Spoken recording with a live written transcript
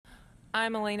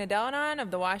I'm Elena Deladon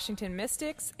of the Washington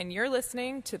Mystics, and you're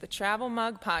listening to the Travel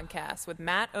Mug Podcast with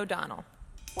Matt O'Donnell.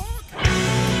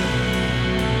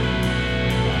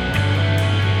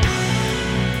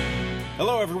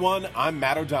 Hello, everyone. I'm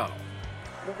Matt O'Donnell.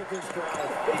 Look at this drive.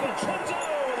 DiVincenzo!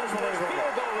 There's a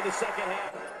field goal in the second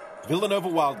half. Villanova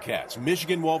Wildcats,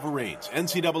 Michigan Wolverines,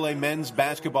 NCAA men's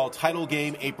basketball title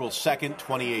game, April 2nd,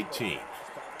 2018.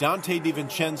 Dante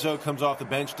DiVincenzo comes off the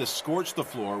bench to scorch the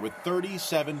floor with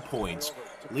 37 points,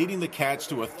 leading the Cats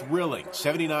to a thrilling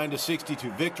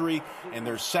 79-62 victory and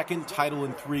their second title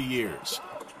in 3 years.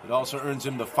 It also earns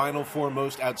him the Final Four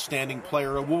Most Outstanding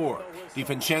Player award.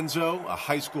 DiVincenzo, a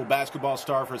high school basketball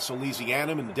star for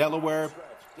Salesianum in Delaware,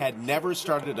 had never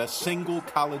started a single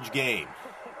college game.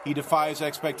 He defies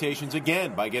expectations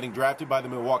again by getting drafted by the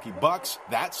Milwaukee Bucks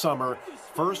that summer,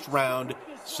 first round,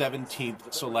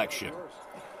 17th selection.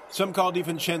 Some call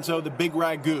DiVincenzo the Big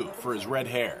Ragu for his red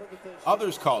hair.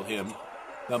 Others call him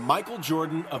the Michael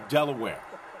Jordan of Delaware.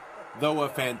 Though a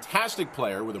fantastic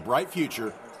player with a bright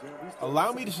future,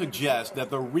 allow me to suggest that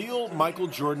the real Michael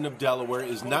Jordan of Delaware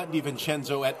is not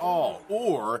DiVincenzo at all,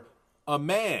 or a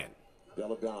man.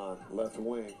 Deladon, left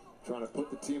wing, trying to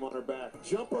put the team on her back.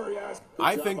 Jumper, yes.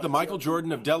 I think the Michael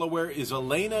Jordan of Delaware is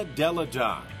Elena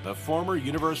Deladon, the former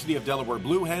University of Delaware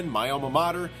Blue Hen, my alma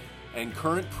mater, and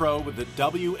current pro with the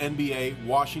WNBA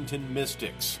Washington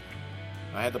Mystics.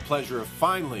 I had the pleasure of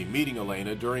finally meeting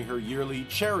Elena during her yearly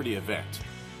charity event.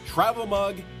 Travel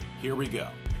Mug, here we go.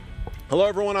 Hello,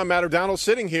 everyone. I'm Matt O'Donnell,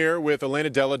 sitting here with Elena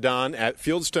Deladon at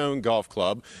Fieldstone Golf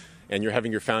Club, and you're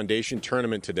having your foundation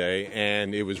tournament today,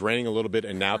 and it was raining a little bit,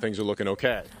 and now things are looking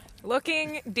okay.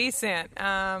 Looking decent.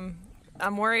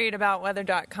 I'm worried about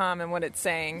weather.com and what it's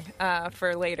saying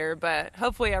for later, but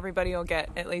hopefully everybody will get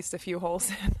at least a few holes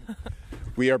in.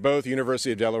 We are both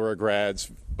University of Delaware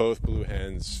grads, both Blue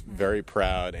Hens, very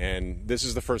proud, and this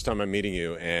is the first time I'm meeting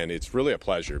you, and it's really a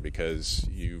pleasure because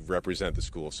you represent the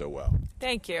school so well.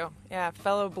 Thank you. Yeah,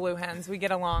 fellow Blue Hens, we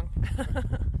get along.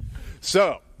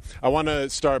 So, I want to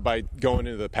start by going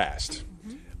into the past.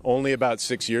 Only about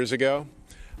 6 years ago,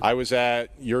 I was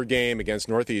at your game against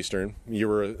Northeastern. You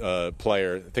were a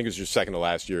player. I think it was your second to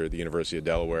last year at the University of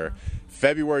Delaware.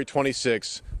 February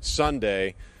 26th,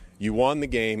 Sunday, you won the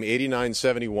game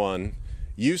 89-71.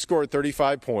 You scored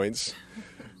 35 points.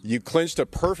 You clinched a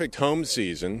perfect home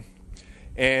season.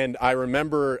 And I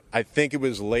remember, I think it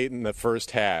was late in the first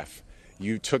half,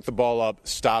 you took the ball up,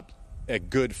 stopped a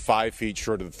good 5 feet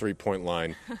short of the three-point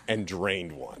line, and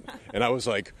drained one. And I was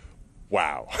like,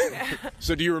 wow.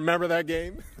 So do you remember that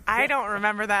game? I don't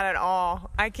remember that at all.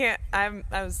 I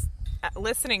was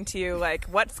listening to you like,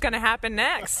 what's going to happen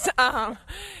next?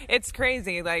 It's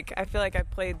crazy. Like, I feel like I've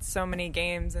played so many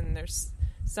games and there's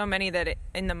so many that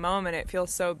in the moment it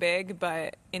feels so big,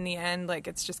 but in the end, like,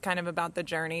 it's just kind of about the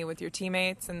journey with your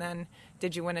teammates. And then,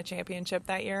 did you win a championship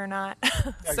that year or not?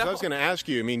 So, I was going to ask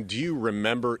you, I mean, do you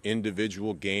remember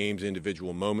individual games,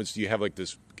 individual moments? Do you have like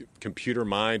this computer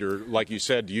mind, or like you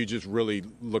said, do you just really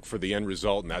look for the end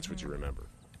result and that's what you remember?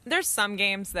 There's some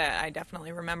games that I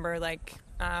definitely remember, like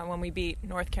when we beat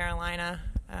North Carolina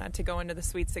to go into the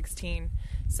Sweet 16.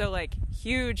 So, like,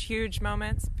 huge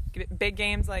moments, big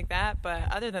games like that. But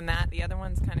other than that, the other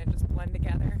ones kind of just blend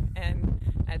together, and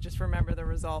I just remember the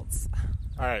results.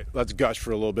 All right, let's gush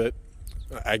for a little bit.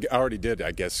 I already did,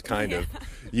 I guess, kind of.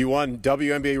 You won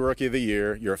WNBA Rookie of the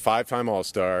Year. You're a 5-time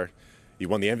All-Star. You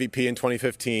won the MVP in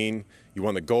 2015. You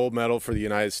won the gold medal for the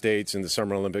United States in the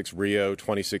Summer Olympics, Rio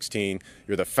 2016.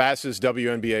 You're the fastest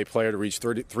WNBA player to reach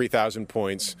 3,000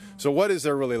 points. So what is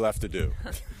there really left to do?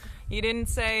 You didn't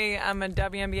say I'm a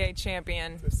WNBA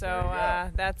champion, so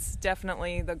that's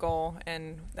definitely the goal,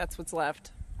 and that's what's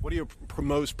left. What are you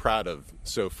most proud of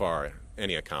so far?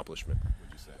 Any accomplishment,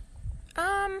 would you say?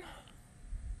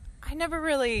 I never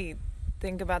really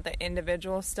think about the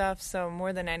individual stuff, so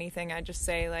more than anything, I just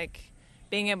say, like,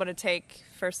 being able to take,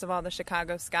 first of all, the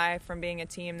Chicago Sky from being a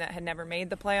team that had never made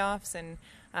the playoffs and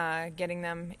getting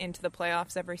them into the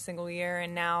playoffs every single year.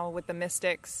 And now with the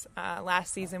Mystics,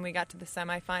 last season we got to the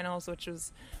semifinals, which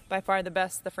was by far the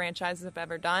best the franchises have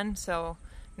ever done. So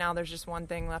now there's just one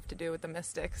thing left to do with the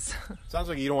Mystics. Sounds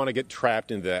like you don't want to get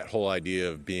trapped into that whole idea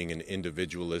of being an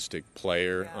individualistic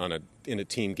player in a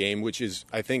team game, which is,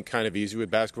 I think, kind of easy with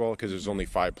basketball because there's only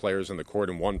 5 players on the court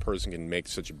and one person can make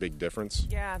such a big difference.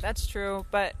 Yeah, that's true.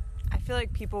 But I feel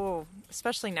like people,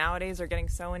 especially nowadays, are getting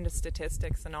so into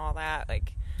statistics and all that.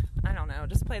 Like, I don't know,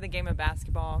 just play the game of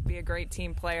basketball, be a great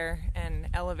team player, and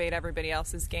elevate everybody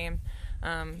else's game.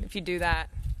 If you do that,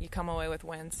 you come away with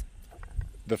wins.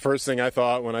 The first thing I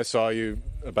thought when I saw you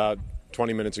about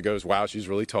 20 minutes ago is, wow, she's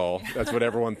really tall. That's what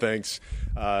everyone thinks.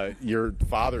 Your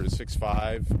father is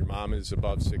 6'5", your mom is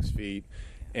above 6 feet.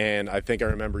 And I think I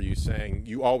remember you saying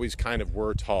you always kind of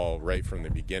were tall right from the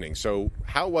beginning. So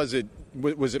how was it?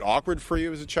 Was it awkward for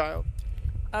you as a child?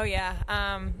 Oh, yeah.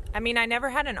 I mean, I never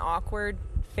had an awkward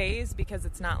phase because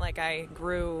it's not like I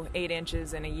grew 8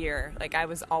 inches in a year. Like, I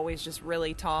was always just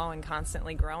really tall and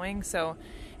constantly growing. So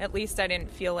at least I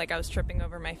didn't feel like I was tripping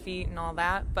over my feet and all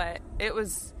that. But it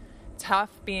was tough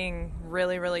being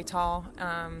really, really tall.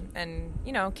 And,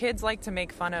 you know, kids like to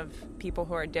make fun of people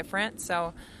who are different.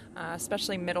 So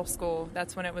especially middle school,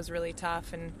 that's when it was really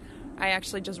tough. And I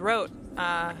actually just wrote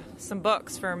some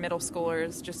books for middle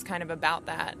schoolers just kind of about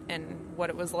that and what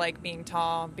it was like being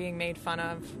tall, being made fun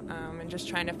of, and just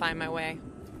trying to find my way.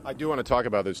 I do want to talk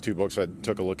about those 2 books. I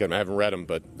took a look at them. I haven't read them,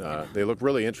 but they look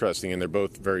really interesting, and they're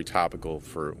both very topical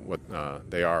for what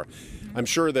they are. I'm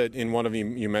sure that in one of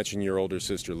them you mentioned your older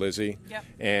sister, Lizzie. Yep.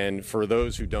 And for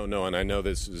those who don't know, and I know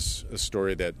this is a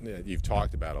story that you've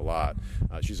talked about a lot,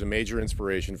 she's a major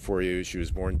inspiration for you. She was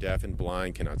born deaf and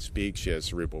blind, cannot speak. She has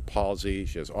cerebral palsy.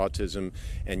 She has autism.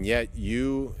 And yet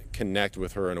you connect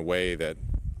with her in a way that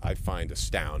I find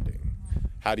astounding.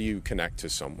 How do you connect to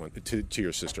someone, to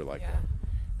your sister like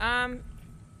that?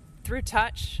 Through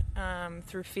touch,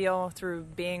 through feel, through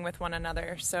being with one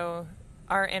another. So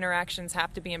our interactions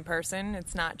have to be in person.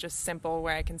 It's not just simple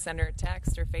where I can send her a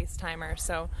text or FaceTime her.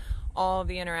 So all of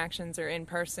the interactions are in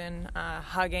person,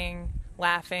 hugging,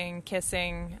 laughing,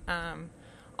 kissing,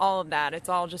 all of that. It's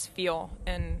all just feel.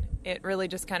 And it really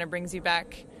just kind of brings you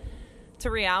back to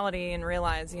reality and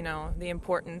realize, you know, the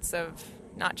importance of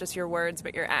not just your words,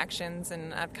 but your actions.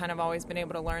 And I've kind of always been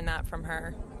able to learn that from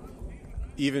her.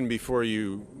 Even before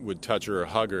you would touch her or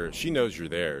hug her, she knows you're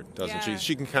there, doesn't Yeah. she?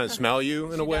 She can kind of smell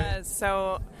you in a way. She does.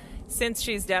 So since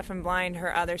she's deaf and blind,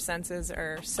 her other senses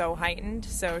are so heightened.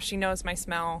 So she knows my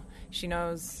smell. She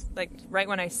knows, like, right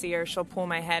when I see her, she'll pull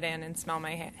my head in and smell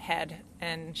my head,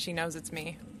 and she knows it's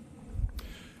me.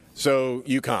 So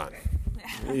UConn,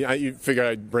 you figured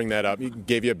I'd bring that up. You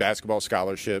gave you a basketball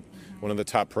scholarship, one of the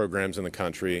top programs in the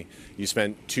country. You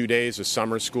spent 2 days of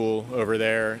summer school over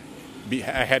there,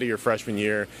 ahead of your freshman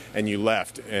year, and you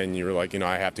left, and you were like, you know,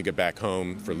 I have to get back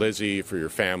home for Lizzie, for your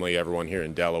family, everyone here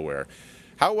in Delaware.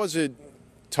 How was it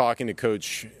talking to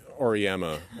Coach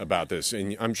Auriemma about this?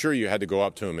 And I'm sure you had to go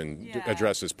up to him and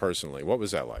address this personally. What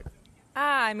was that like?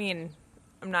 I mean,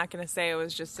 I'm not going to say it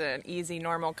was just an easy,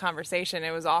 normal conversation.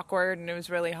 It was awkward and it was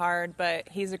really hard, but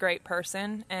he's a great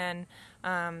person, and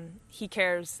he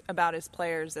cares about his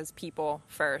players as people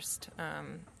first.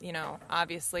 You know,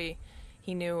 obviously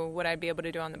he knew what I'd be able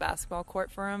to do on the basketball court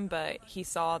for him, but he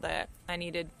saw that I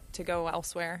needed to go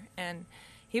elsewhere, and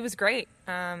he was great.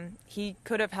 He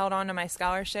could have held on to my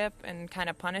scholarship and kind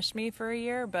of punished me for a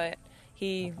year, but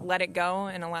he let it go,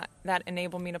 and that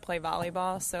enabled me to play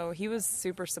volleyball. So he was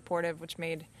super supportive, which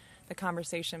made the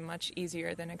conversation much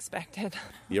easier than expected.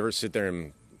 You ever sit there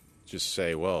and just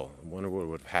say, well, I wonder what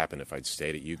would have happened if I'd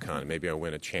stayed at UConn? Maybe I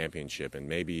win a championship, and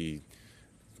maybe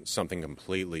something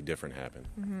completely different happened.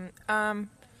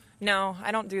 No,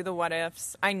 I don't do the what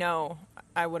ifs. I know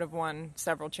I would have won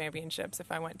several championships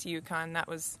if I went to UConn. That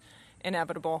was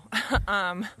inevitable.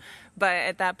 But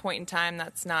at that point in time,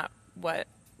 that's not what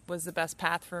was the best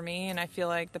path for me. And I feel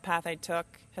like the path I took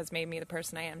has made me the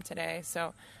person I am today.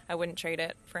 So I wouldn't trade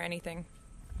it for anything.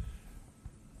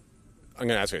 I'm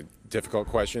going to ask a difficult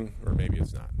question, or maybe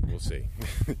it's not. We'll see.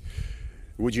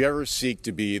 Would you ever seek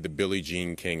to be the Billie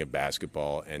Jean King of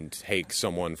basketball and take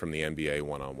someone from the NBA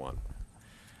one-on-one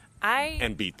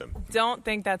and beat them? Don't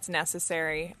think that's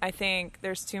necessary. I think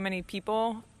there's too many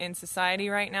people in society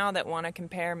right now that want to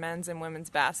compare men's and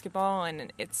women's basketball,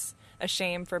 and it's a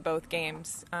shame for both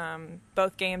games.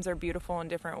 Both games are beautiful in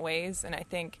different ways, and I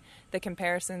think the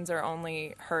comparisons are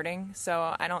only hurting,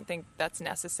 so I don't think that's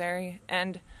necessary.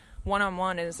 And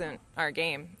one-on-one isn't our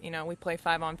game. You know, we play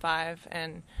 5-on-5,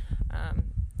 and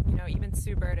you know, even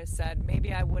Sue Bird has said,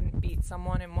 maybe I wouldn't beat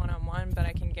someone in one-on-one, but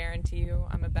I can guarantee you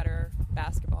I'm a better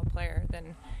basketball player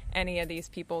than any of these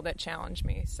people that challenge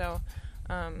me. So,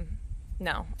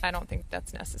 no, I don't think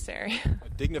that's necessary. A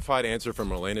dignified answer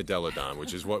from Elena Delle Donne,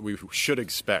 which is what we should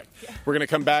expect. Yeah. We're going to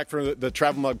come back for the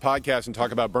Travel Mug podcast and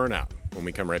talk about burnout when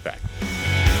we come right back.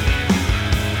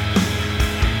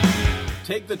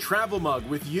 Take the Travel Mug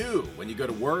with you when you go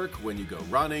to work, when you go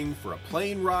running, for a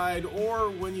plane ride, or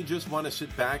when you just want to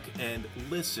sit back and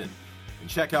listen. And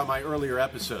check out my earlier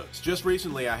episodes. Just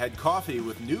recently, I had coffee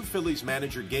with new Phillies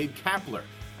manager Gabe Kapler.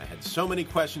 I had so many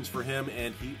questions for him,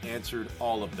 and he answered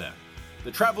all of them.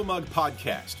 The Travel Mug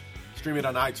Podcast. Stream it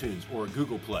on iTunes or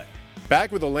Google Play.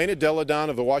 Back with Elena Delle Donne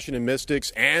of the Washington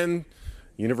Mystics and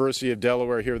University of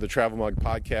Delaware here at the Travel Mug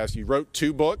Podcast. You wrote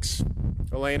 2 books,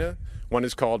 Elena. One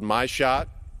is called My Shot.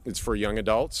 It's for young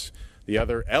adults. The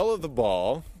other, L of the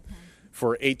Ball,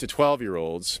 for 8 to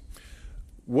 12-year-olds.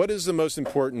 What is the most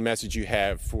important message you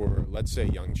have for, let's say,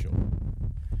 young children?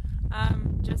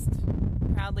 Just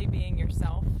proudly being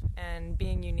yourself, and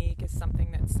being unique is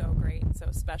something that's so great and so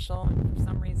special. And for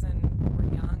some reason, when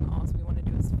we're young, all we want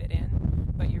to do is fit in.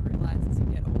 But you realize as you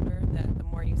get older that the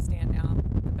more you stand out,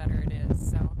 the better it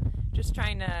is. So just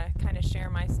trying to kind of share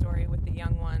my story with the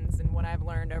young ones and what I've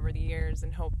learned over the years,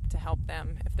 and hope to help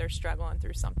them if they're struggling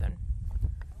through something.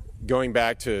 Going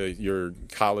back to your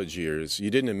college years,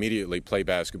 you didn't immediately play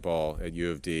basketball at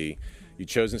U of D. You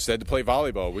chose instead to play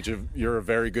volleyball, which you're a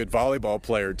very good volleyball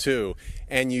player too,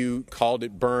 and you called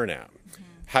it burnout.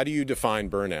 How do you define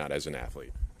burnout as an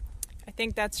athlete? I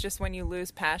think that's just when you lose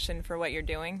passion for what you're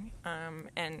doing,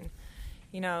 and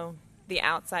the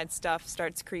outside stuff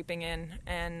starts creeping in,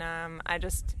 and I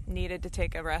just needed to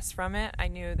take a rest from it. I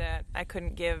knew that I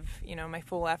couldn't give my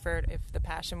full effort if the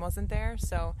passion wasn't there,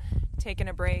 so taking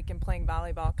a break and playing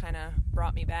volleyball kind of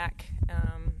brought me back,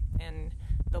 and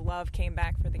the love came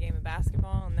back for the game of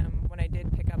basketball. And then when I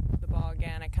did pick up the ball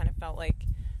again, I kind of felt like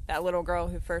that little girl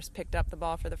who first picked up the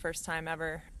ball for the first time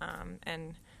ever,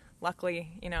 and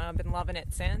luckily I've been loving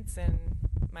it since, and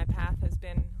my path has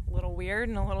been a little weird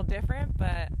and a little different,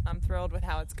 but I'm thrilled with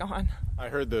how it's gone. I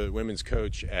heard the women's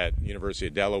coach at University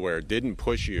of Delaware didn't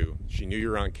push you. She knew you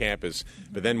were on campus,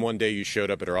 but then one day you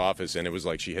showed up at her office and it was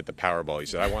like she hit the Powerball. He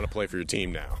said, I want to play for your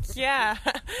team now. Yeah.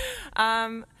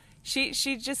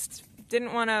 She just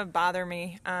didn't want to bother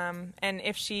me. And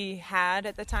if she had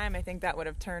at the time, I think that would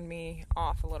have turned me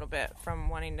off a little bit from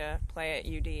wanting to play at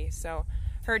UD. So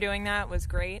her doing that was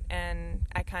great, and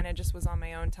I kind of just was on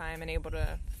my own time and able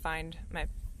to find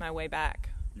my way back.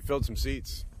 You filled some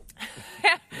seats.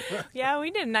 Yeah, we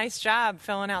did a nice job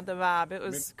filling out the Bob. It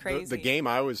was crazy. The game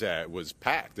I was at was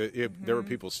packed. There were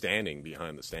people standing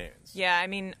behind the stands. Yeah,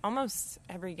 almost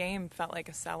every game felt like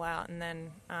a sellout. And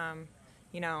then,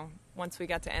 once we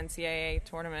got to NCAA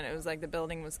tournament, it was like the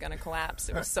building was going to collapse.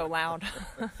 It was so loud.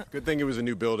 Good thing it was a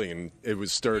new building and it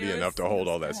was sturdy enough to hold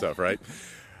all that stuff, right?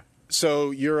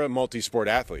 So you're a multi-sport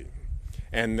athlete,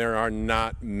 and there are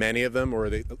not many of them, or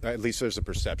at least there's a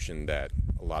perception that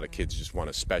a lot of kids just want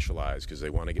to specialize because they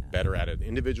want to get better at an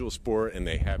individual sport, and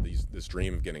they have this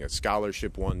dream of getting a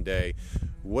scholarship one day.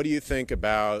 What do you think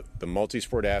about the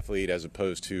multi-sport athlete as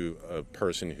opposed to a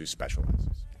person who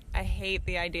specializes? I hate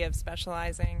the idea of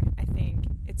specializing. I think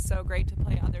it's so great to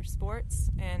play other sports,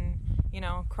 and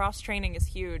cross-training is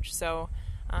huge. So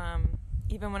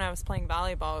even when I was playing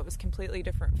volleyball, it was completely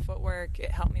different footwork.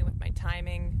 It helped me with my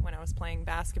timing when I was playing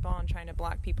basketball and trying to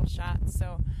block people's shots.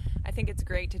 So I think it's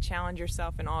great to challenge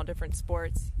yourself in all different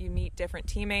sports. You meet different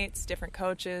teammates, different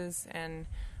coaches, and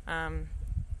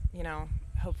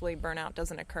hopefully burnout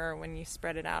doesn't occur when you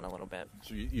spread it out a little bit.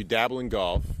 So you dabble in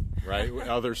golf, right?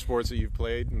 Other sports that you've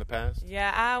played in the past?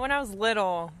 Yeah, when I was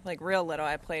little, like real little,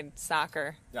 I played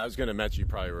soccer. Yeah, I was going to mention you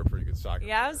probably were a pretty good soccer player.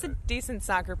 Yeah, I was a decent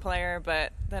soccer player,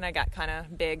 but then I got kind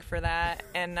of big for that.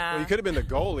 And well, you could have been the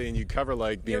goalie and you cover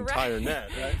like the entire net,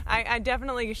 right? I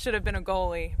definitely should have been a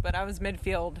goalie, but I was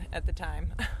midfield at the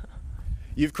time.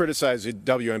 You've criticized the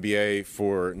WNBA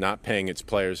for not paying its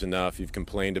players enough. You've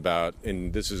complained about,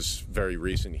 and this is very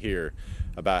recent here,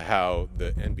 about how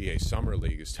the NBA Summer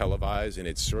League is televised and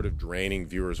it's sort of draining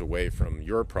viewers away from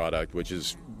your product, which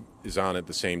is on at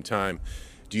the same time.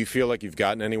 Do you feel like you've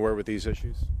gotten anywhere with these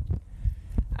issues?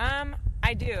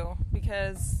 I do,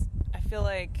 because I feel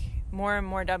like more and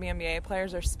more WNBA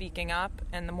players are speaking up,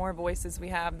 and the more voices we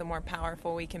have, the more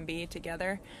powerful we can be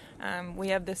together. We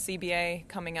have the CBA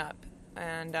coming up,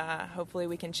 and hopefully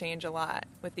we can change a lot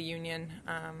with the union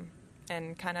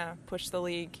and kind of push the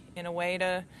league in a way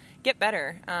to get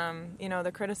better.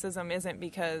 The criticism isn't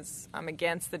because I'm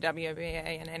against the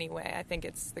WNBA in any way. I think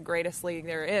it's the greatest league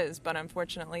there is, but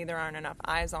unfortunately there aren't enough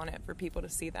eyes on it for people to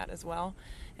see that as well.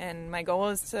 And my goal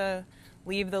is to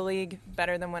leave the league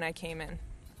better than when I came in.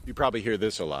 You probably hear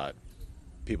this a lot.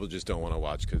 People just don't want to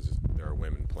watch because there are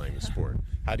women playing the sport.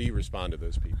 How do you respond to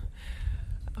those people?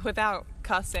 Without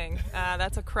cussing.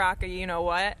 That's a crock of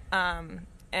you-know-what.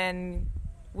 And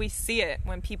we see it.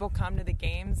 When people come to the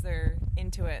games, they're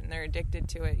into it and they're addicted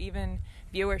to it. Even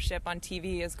viewership on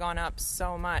TV has gone up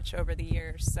so much over the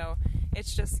years. So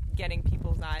it's just getting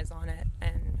people's eyes on it.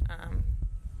 And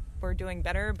we're doing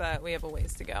better, but we have a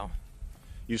ways to go.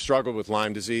 You struggled with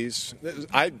Lyme disease.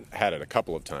 I had it a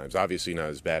couple of times. Obviously not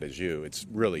as bad as you. It's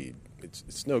really,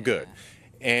 it's no good.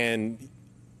 And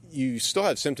you still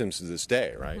have symptoms to this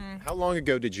day, right? Mm-hmm. How long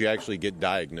ago did you actually get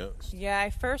diagnosed? Yeah, I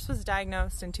first was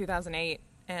diagnosed in 2008.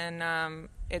 and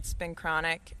it's been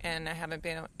chronic, and I haven't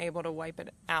been able to wipe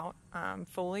it out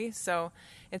fully. So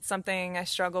it's something I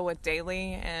struggle with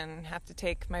daily and have to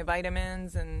take my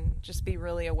vitamins and just be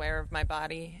really aware of my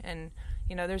body. And,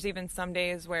 there's even some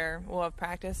days where we'll have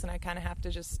practice and I kind of have to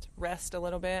just rest a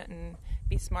little bit and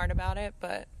be smart about it.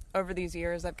 But over these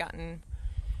years, I've gotten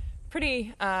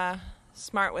pretty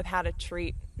smart with how to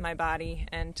treat my body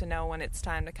and to know when it's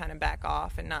time to kind of back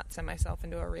off and not send myself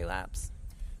into a relapse.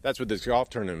 That's what this golf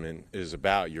tournament is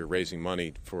about. You're raising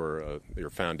money for your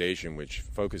foundation, which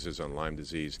focuses on Lyme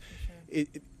disease. Sure.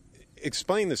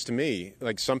 Explain this to me.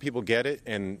 Like, some people get it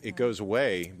and it goes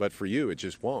away, but for you, it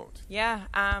just won't. Yeah,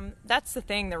 that's the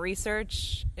thing. The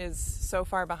research is so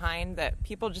far behind that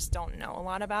people just don't know a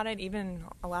lot about it. Even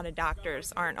a lot of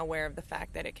doctors aren't aware of the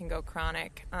fact that it can go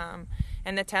chronic.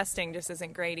 And the testing just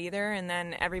isn't great either. And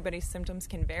then everybody's symptoms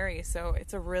can vary. So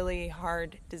it's a really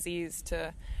hard disease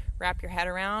to wrap your head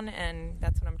around. And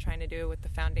that's what I'm trying to do with the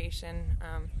foundation.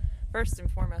 First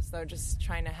and foremost, though, just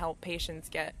trying to help patients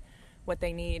get what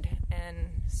they need,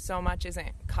 and so much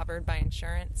isn't covered by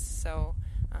insurance, so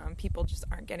people just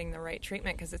aren't getting the right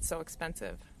treatment because it's so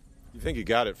expensive. You think you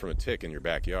got it from a tick in your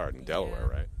backyard in Delaware,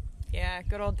 right? Yeah,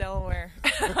 good old Delaware.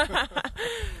 A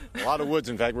lot of woods.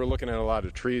 In fact, we're looking at a lot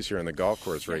of trees here on the golf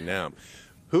course right now.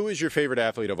 Who is your favorite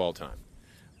athlete of all time?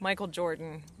 Michael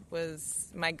Jordan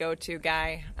was my go-to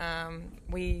guy.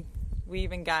 We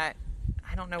even got,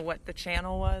 I don't know what the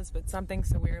channel was, but something,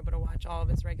 so we were able to watch all of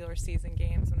his regular season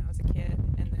games when I was a kid.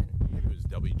 And then maybe it was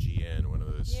WGN, one of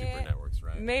those super networks,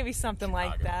 right? Maybe something Chicago,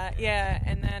 like that. Yeah.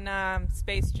 And then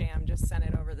Space Jam just sent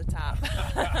it over the top.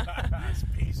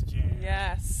 Space Jam.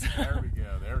 Yes. There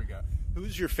we go.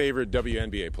 Who's your favorite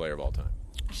WNBA player of all time?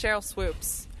 Sheryl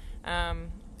Swoops.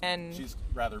 And she's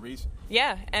rather recent.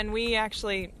 Yeah, and we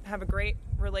actually have a great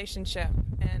relationship.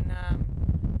 And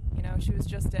she was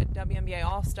just at WNBA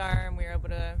All-Star, and we were able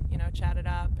to, chat it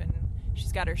up. And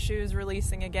she's got her shoes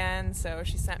releasing again, so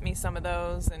she sent me some of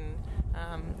those. And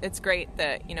it's great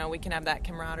that, we can have that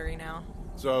camaraderie now.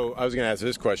 So I was going to ask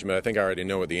this question, but I think I already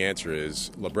know what the answer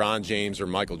is. LeBron James or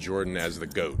Michael Jordan as the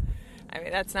GOAT? I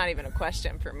mean, that's not even a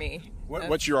question for me.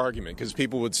 What's your argument? Because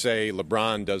people would say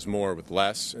LeBron does more with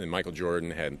less, and Michael Jordan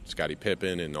had Scottie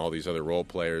Pippen and all these other role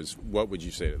players. What would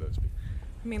you say to those people?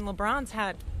 I mean, LeBron's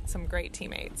had some great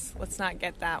teammates. Let's not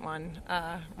get that one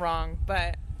wrong.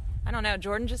 But I don't know.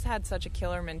 Jordan just had such a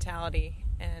killer mentality.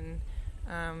 And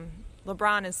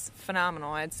LeBron is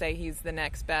phenomenal. I'd say he's the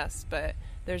next best. But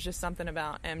there's just something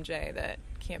about MJ that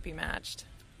can't be matched.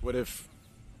 What if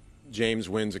James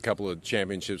wins a couple of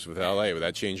championships with LA? Would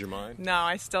that change your mind? No,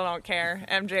 I still don't care.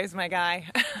 MJ's my guy.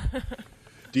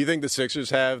 Do you think the Sixers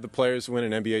have the players to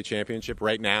win an NBA championship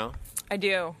right now? I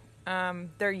do.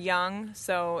 They're young,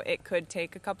 so it could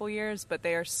take a couple years, but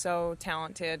they are so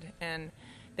talented, and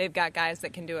they've got guys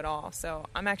that can do it all. So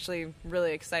I'm actually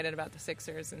really excited about the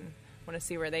Sixers and want to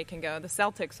see where they can go. The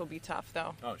Celtics will be tough,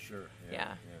 though. Oh, sure.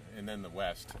 Yeah. And then the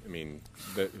West. I mean,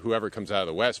 whoever comes out of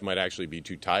the West might actually be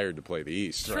too tired to play the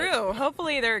East. True. Right?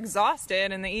 Hopefully they're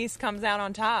exhausted and the East comes out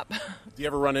on top. Do you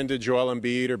ever run into Joel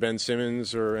Embiid or Ben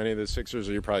Simmons or any of the Sixers,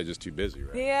 or you're probably just too busy,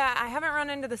 right? Yeah, I haven't run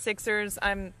into the Sixers.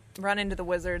 I'm run into the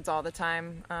Wizards all the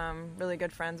time. Really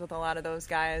good friends with a lot of those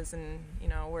guys, and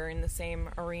we're in the same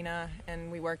arena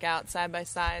and we work out side by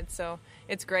side, so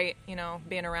it's great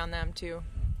being around them too.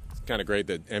 It's kind of great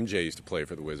that MJ used to play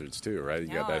for the Wizards too, right? You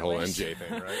got that whole MJ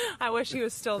thing, right? I wish he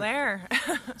was still there.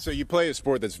 So you play a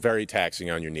sport that's very taxing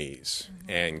on your knees,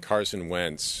 and Carson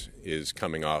Wentz is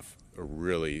coming off a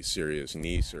really serious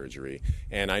knee surgery.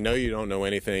 And I know you don't know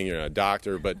anything, you're not a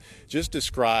doctor, but just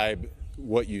describe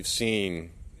what you've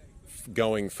seen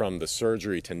going from the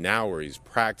surgery to now where he's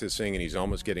practicing and he's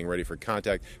almost getting ready for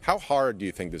contact. How hard do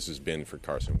you think this has been for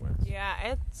Carson Wentz? Yeah,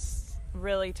 it's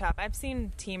really tough. I've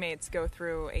seen teammates go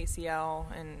through ACL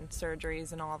and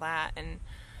surgeries and all that, and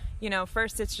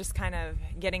first it's just kind of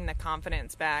getting the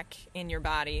confidence back in your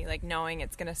body, like knowing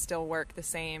it's going to still work the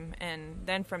same, and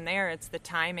then from there it's the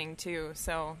timing too.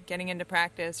 So getting into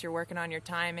practice, you're working on your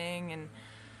timing, and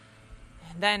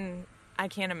then I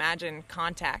can't imagine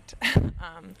contact.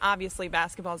 Obviously,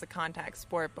 basketball is a contact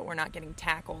sport, but we're not getting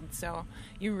tackled. So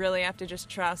you really have to just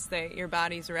trust that your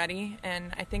body's ready.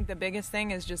 And I think the biggest thing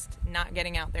is just not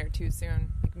getting out there too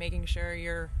soon, like making sure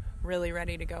you're really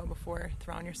ready to go before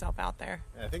throwing yourself out there.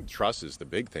 I think trust is the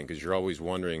big thing, because you're always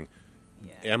wondering,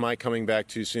 am I coming back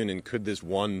too soon, and could this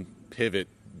one pivot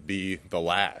be the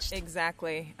last?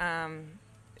 Exactly.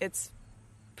 It's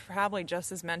probably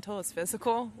just as mental as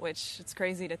physical, which it's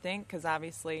crazy to think, because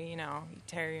obviously, you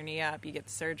tear your knee up, you get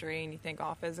the surgery, and you think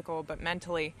all physical, but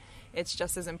mentally, it's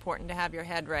just as important to have your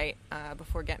head right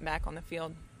before getting back on the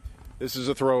field. This is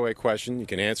a throwaway question. You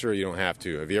can answer or you don't have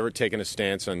to. Have you ever taken a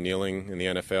stance on kneeling in the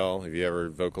NFL? Have you ever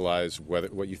vocalized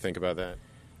what you think about that?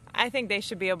 I think they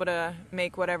should be able to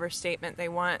make whatever statement they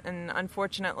want, and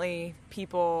unfortunately,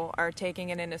 people are taking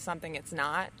it into something it's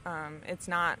not. It's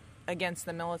not against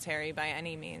the military by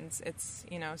any means. It's,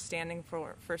 standing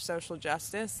for social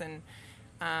justice, and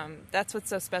that's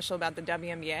what's so special about the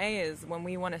WNBA is when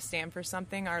we want to stand for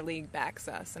something, our league backs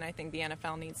us, and I think the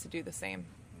NFL needs to do the same.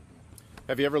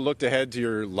 Have you ever looked ahead to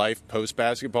your life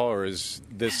post-basketball, or is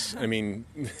this, I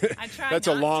try that's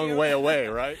a not long to. way away,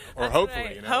 right? Or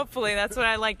hopefully, Hopefully, that's what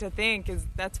I like to think, is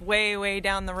that's way, way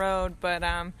down the road. But,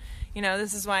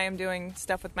 this is why I'm doing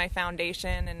stuff with my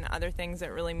foundation and other things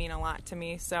that really mean a lot to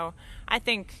me. So I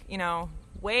think,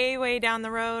 way, way down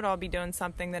the road, I'll be doing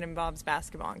something that involves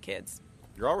basketball and kids.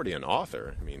 You're already an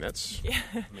author.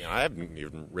 I haven't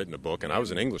even written a book, and I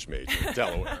was an English major in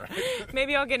Delaware. Right?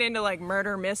 Maybe I'll get into,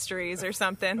 murder mysteries or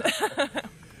something.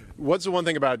 What's the one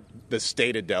thing about the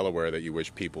state of Delaware that you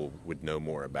wish people would know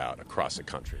more about across the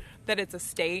country? That it's a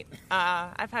state.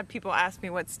 I've had people ask me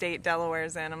what state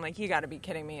Delaware's in. I'm like, you got to be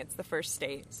kidding me. It's the first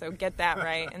state, so get that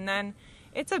right. And then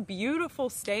it's a beautiful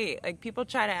state. People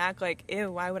try to act like,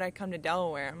 ew, why would I come to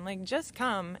Delaware? I'm like, just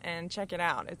come and check it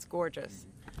out. It's gorgeous.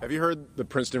 Have you heard the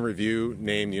Princeton Review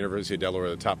named the University of Delaware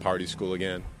the top party school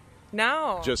again?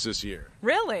 No. Just this year.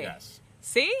 Really? Yes.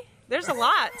 See? There's a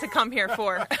lot to come here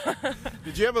for.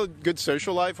 Did you have a good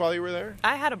social life while you were there?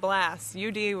 I had a blast.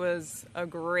 UD was a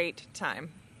great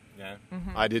time. Yeah.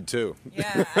 Mm-hmm. I did too.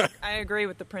 Yeah, I agree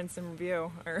with the Princeton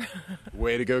Review.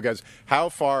 Way to go, guys. How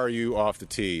far are you off the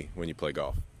tee when you play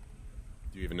golf?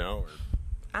 Do you even know?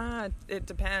 It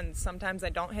depends. Sometimes I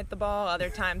don't hit the ball. Other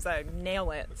times I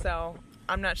nail it. So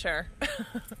I'm not sure.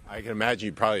 I can imagine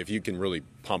you probably, if you can really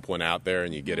pump one out there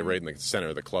and you get it right in the center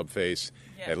of the club face,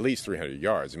 at least 300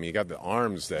 yards. You got the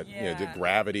arms that, the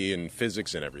gravity and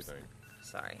physics and everything.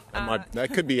 Sorry.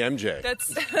 That could be MJ.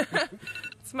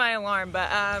 That's my alarm. But,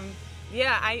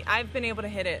 I've been able to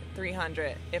hit it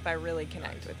 300 if I really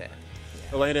connect with it.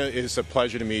 Yeah. Elena, it's a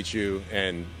pleasure to meet you,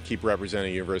 and keep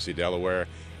representing University of Delaware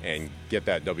and get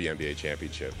that WNBA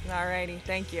championship. All righty.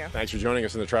 Thank you. Thanks for joining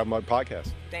us on the Travel Mug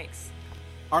Podcast. Thanks.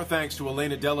 Our thanks to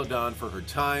Elena Delle Donne for her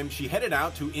time. She headed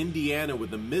out to Indiana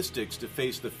with the Mystics to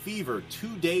face the Fever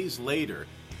 2 days later.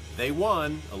 They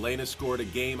won. Elena scored a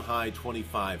game-high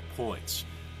 25 points.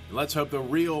 And let's hope the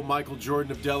real Michael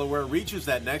Jordan of Delaware reaches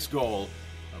that next goal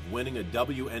of winning a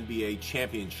WNBA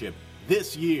championship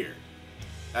this year.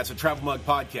 That's a Travel Mug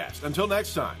Podcast. Until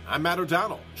next time, I'm Matt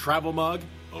O'Donnell. Travel Mug,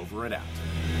 over and out.